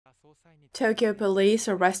Tokyo police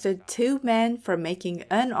arrested 2 men for making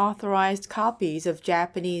unauthorized copies of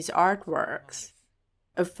Japanese artworks.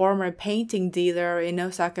 A former painting dealer in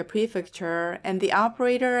Osaka Prefecture and the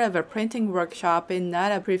operator of a printing workshop in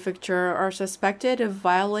Nara Prefecture are suspected of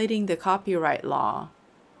violating the copyright law.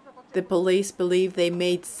 The police believe they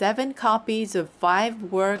made 7 copies of 5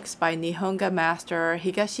 works by Nihonga master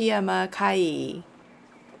Higashiyama Kaii.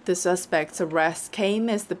 The suspect's arrest came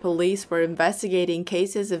as the police were investigating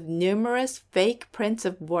cases of numerous fake prints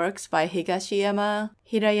of works by Higashiyama,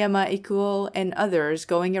 Hirayama Ikuo, and others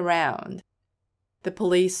going around. The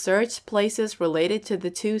police searched places related to the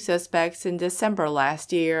 2 suspects in December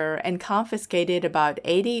last year and confiscated about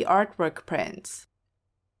 80 artwork prints.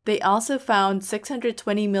 They also found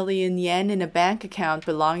 620 million yen in a bank account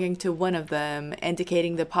belonging to one of them,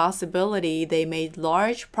 indicating the possibility they made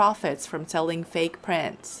large profits from selling fake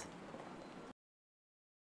prints.